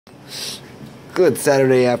Good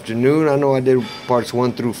Saturday afternoon. I know I did parts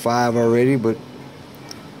 1 through 5 already, but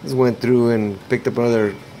just went through and picked up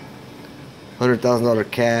another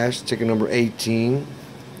 $100,000 cash, ticket number 18,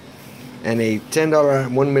 and a $10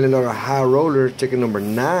 $1 million high roller, ticket number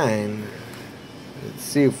 9. Let's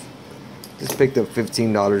see if just picked up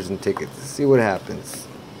 $15 in tickets. Let's see what happens.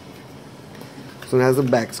 So it has a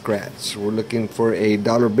back scratch. We're looking for a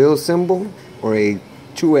dollar bill symbol or a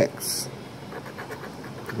 2X.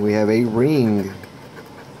 We have a ring,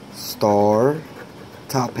 star,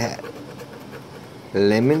 top hat,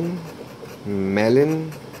 lemon,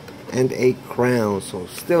 melon, and a crown. So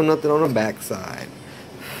still nothing on the back side.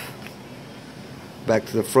 Back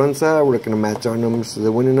to the front side, we're looking to match our numbers to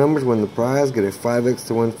the winning numbers, win the prize, get a 5X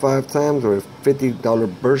to win 5 times, or a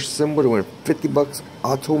 $50 burst symbol to win $50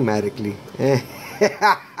 automatically.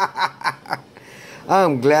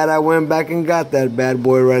 I'm glad I went back and got that bad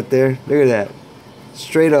boy right there. Look at that.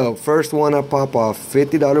 Straight up, first one I pop off,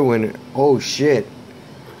 $50 winner. Oh shit.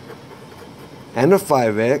 And a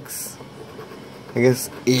 5X. I guess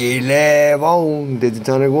 11.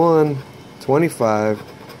 Digitonic 1. 25.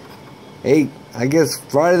 8. I guess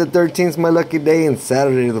Friday the 13th is my lucky day, and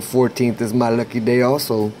Saturday the 14th is my lucky day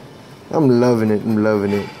also. I'm loving it. I'm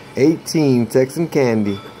loving it. 18. Texan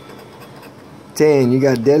Candy. 10. You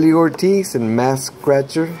got Deli Ortiz and Mask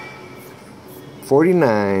Scratcher.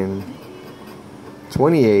 49.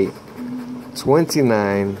 28,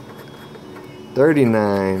 29,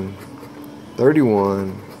 39,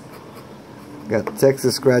 31. Got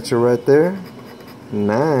Texas Scratcher right there.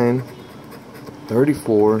 9,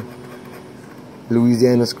 34.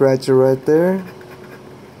 Louisiana Scratcher right there.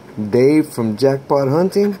 Dave from Jackpot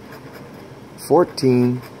Hunting.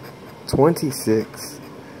 14, 26,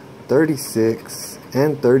 36,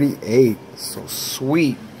 and 38. So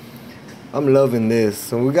sweet. I'm loving this.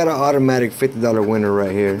 So we got an automatic $50 winner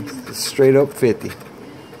right here. Straight up 50.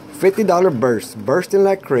 $50 burst. Bursting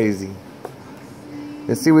like crazy.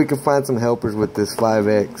 Let's see if we can find some helpers with this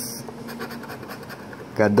 5X.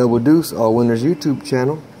 Got Double Deuce, All Winners YouTube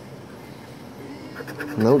channel.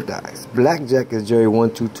 No dice. Blackjack, as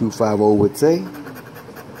Jerry12250 would say.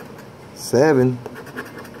 7.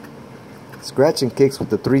 Scratching kicks with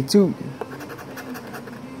the 3-2.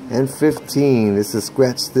 And 15. This is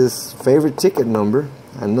scratch this favorite ticket number.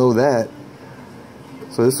 I know that.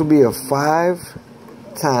 So this will be a 5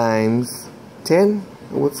 times 10,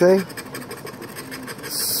 I would say.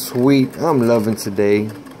 Sweet. I'm loving today.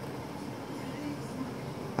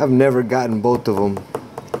 I've never gotten both of them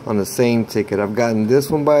on the same ticket. I've gotten this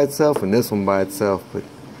one by itself and this one by itself. But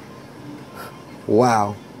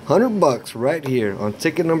wow. $100 right here on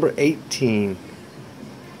ticket number 18.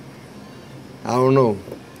 I don't know.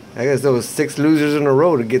 I guess there was 6 losers in a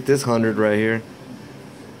row to get this 100 right here.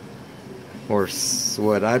 Or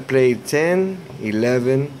what? I played 10,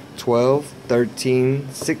 11, 12, 13,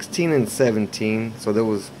 16, and 17. So there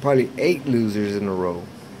was probably 8 losers in a row.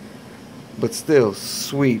 But still,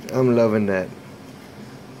 sweet. I'm loving that.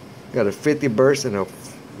 Got a 50 burst and a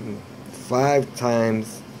 5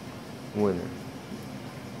 times winner.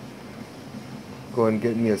 Go ahead and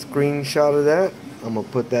get me a screenshot of that. I'm going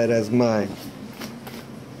to put that as my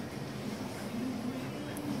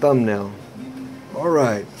thumbnail.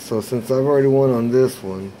 Alright, so since I've already won on this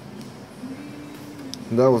one,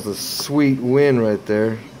 that was a sweet win right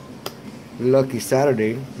there. Lucky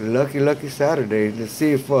Saturday. Lucky Saturday. Let's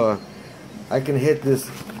see if I can hit this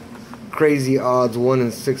crazy odds 1 in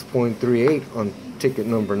 6.38 on ticket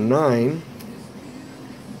number 9.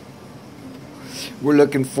 We're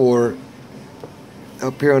looking for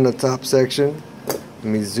up here on the top section. Let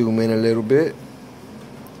me zoom in a little bit.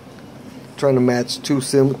 Trying to match two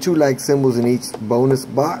like symbols in each bonus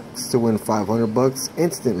box to win $500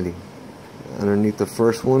 instantly. Underneath the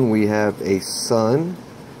first one we have a sun.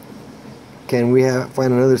 Can we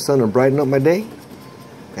find another sun to brighten up my day?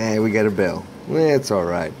 And we got a bell. It's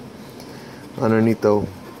alright. Underneath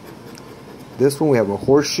this one we have a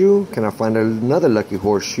horseshoe. Can I find another lucky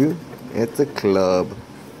horseshoe? It's a club.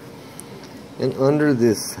 And under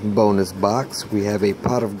this bonus box, we have a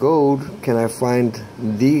pot of gold. Can I find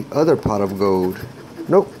the other pot of gold?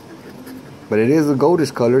 Nope. But it is a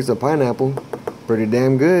goldish color. It's a pineapple. Pretty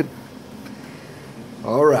damn good.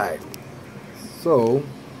 Alright. So,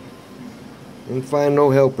 didn't find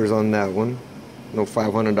no helpers on that one. No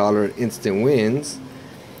 $500 instant wins.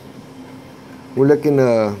 We're looking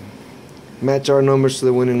to match our numbers to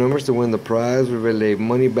the winning numbers to win the prize. We relay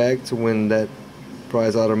money back to win that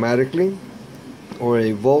prize automatically. Or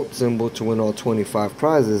a volt symbol to win all 25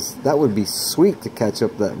 prizes. That would be sweet to catch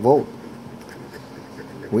up that volt.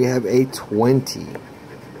 We have a 20,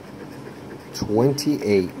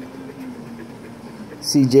 28,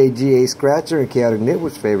 CJGA Scratcher and Chaotic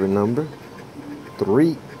Nitwit's favorite number.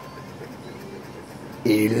 3.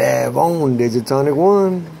 11. Digitonic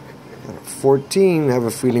 1. 14. I have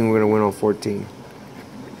a feeling we're going to win on 14.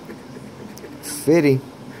 50.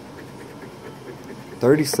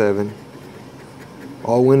 37.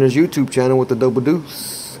 All Winners YouTube channel with the double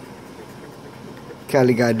deuce.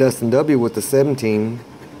 Cali guy Dustin W with the 17.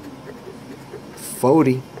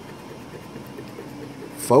 40.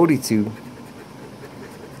 42.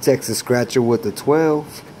 Texas Scratcher with the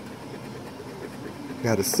 12.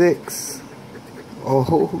 Got a 6.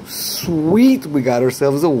 Oh, sweet. We got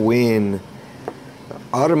ourselves a win.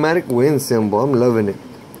 Automatic win symbol. I'm loving it.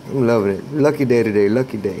 I'm loving it. Lucky day today.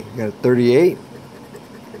 Lucky day. Got a 38.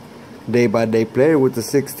 Day by day player with the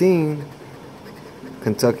 16.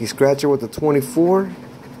 Kentucky Scratcher with the 24.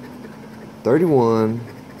 31.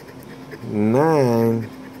 9.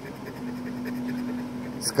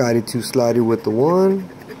 Scotty 2 Slotty with the 1.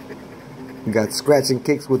 We got Scratching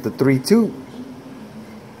Kicks with the 3-2.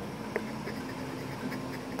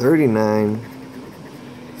 39.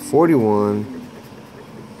 41.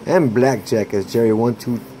 And Blackjack, as Jerry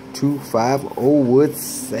 12250 would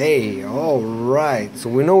say. Alright, so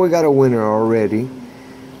we know we got a winner already.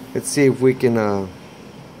 Let's see if we can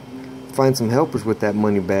find some helpers with that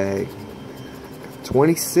money bag.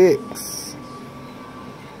 26.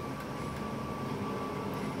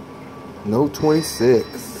 No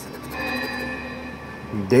 26.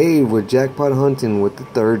 Dave with Jackpot Hunting with the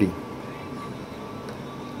 30.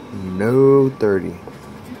 No 30.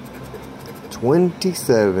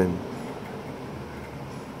 27.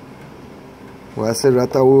 Well, I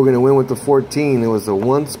thought we were going to win with the 14. It was the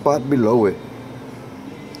one spot below it.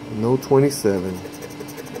 No 27.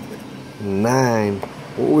 9.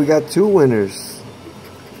 Oh, we got 2 winners.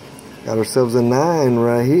 Got ourselves a 9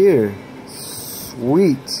 right here.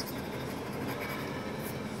 Sweet.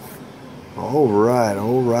 Alright,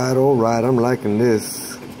 alright, alright. I'm liking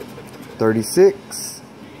this. 36.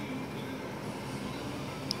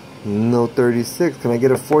 No 36. Can I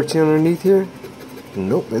get a 14 underneath here?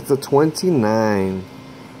 Nope, it's a 29.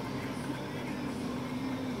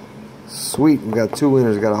 Sweet, we got 2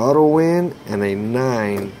 winners. We got an auto win and a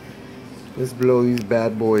 9. Let's blow these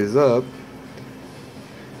bad boys up.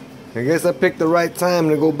 I guess I picked the right time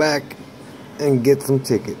to go back and get some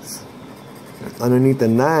tickets. Underneath the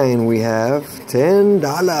 9 we have $10.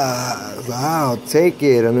 I'll take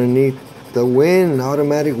it. Underneath the win,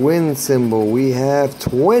 automatic win symbol, we have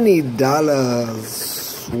 $20.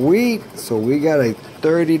 Sweet. So we got a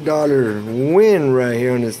 $30 win right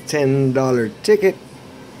here on this $10 ticket.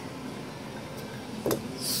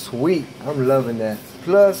 Sweet. I'm loving that.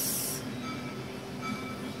 Plus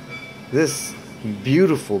this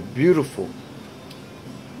beautiful, beautiful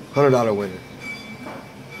 $100 winner.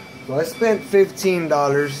 So I spent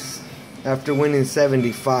 $15 after winning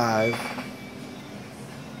 75.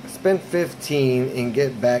 I spent 15 and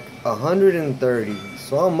get back 130.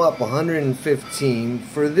 So I'm up 115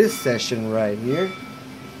 for this session right here,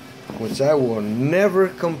 which I will never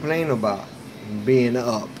complain about, being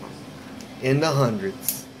up in the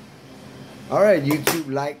hundreds. Alright,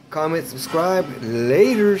 YouTube, like, comment, subscribe.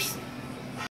 Laters.